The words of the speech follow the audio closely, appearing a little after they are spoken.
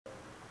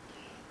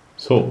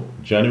So,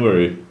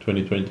 January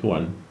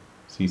 2021,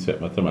 CSEC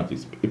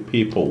Mathematics,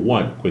 paper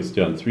 1,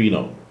 question 3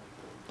 now.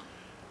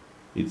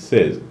 It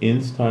says,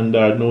 in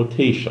standard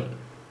notation,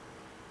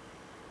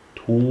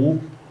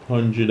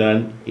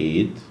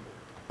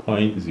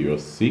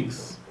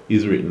 208.06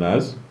 is written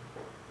as,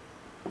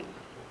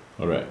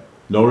 alright,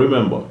 now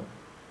remember,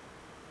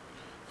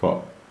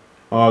 for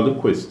all the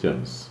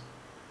questions,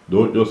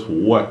 don't just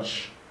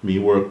watch me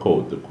work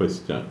out the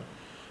question.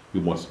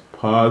 You must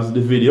pause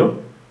the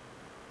video,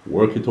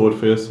 work it out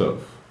for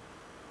yourself,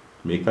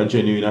 make a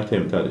genuine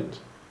attempt at it,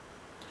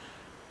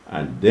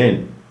 and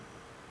then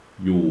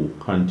you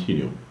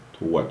continue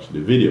to watch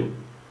the video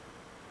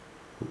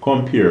to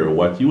compare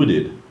what you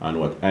did and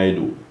what I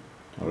do.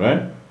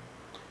 Alright?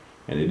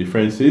 Any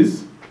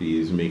differences,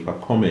 please make a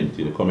comment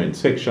in the comment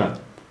section.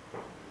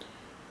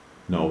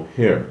 Now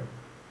here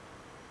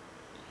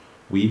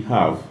we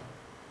have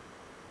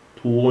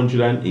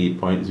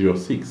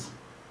 208.06.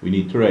 We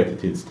need to write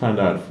it in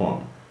standard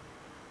form.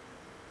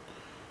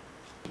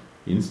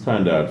 In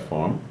standard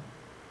form,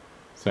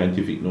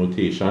 scientific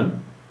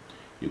notation,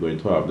 you're going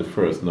to have the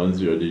first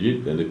non-zero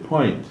digit, then the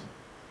point,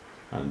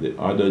 and the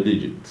other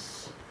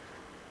digits.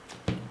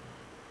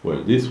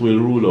 Well, this will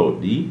rule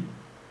out D,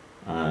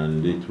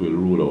 and it will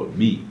rule out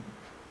B.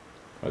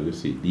 As you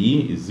see,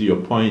 D is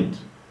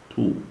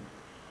 0.2,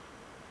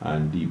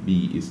 and the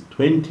B is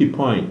 20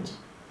 point.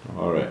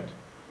 Alright.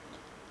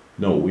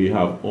 Now we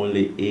have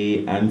only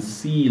A and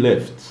C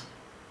left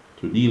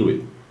to deal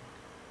with.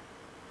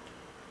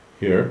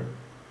 Here,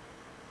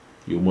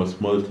 you must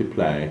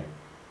multiply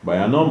by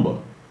a number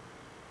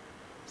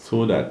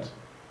so that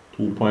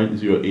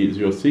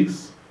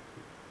 2.0806,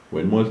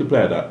 when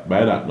multiplied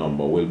by that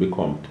number, will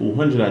become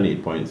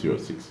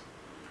 208.06.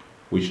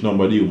 Which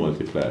number do you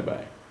multiply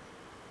by?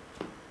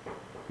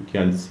 You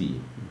can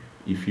see,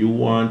 if you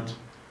want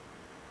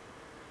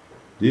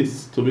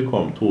this to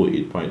become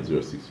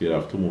 208.06, you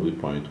have to move the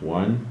point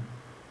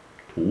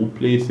 2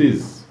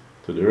 places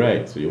to the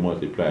right, so you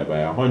multiply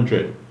by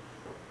 100.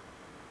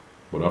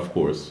 But of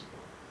course,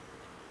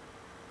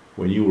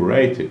 when you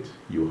write it,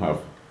 you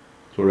have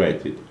to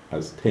write it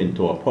as 10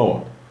 to a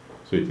power,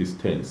 so it is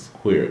 10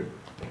 squared.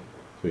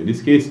 So in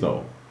this case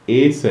now,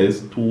 A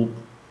says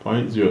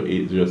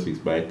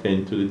 2.0806 by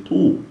 10 to the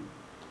 2.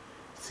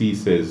 C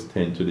says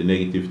 10 to the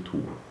negative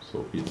 2,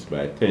 so it's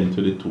by 10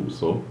 to the 2.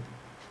 So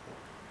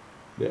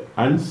the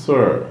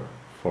answer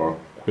for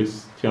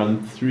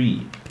question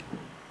 3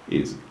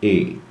 is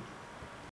A.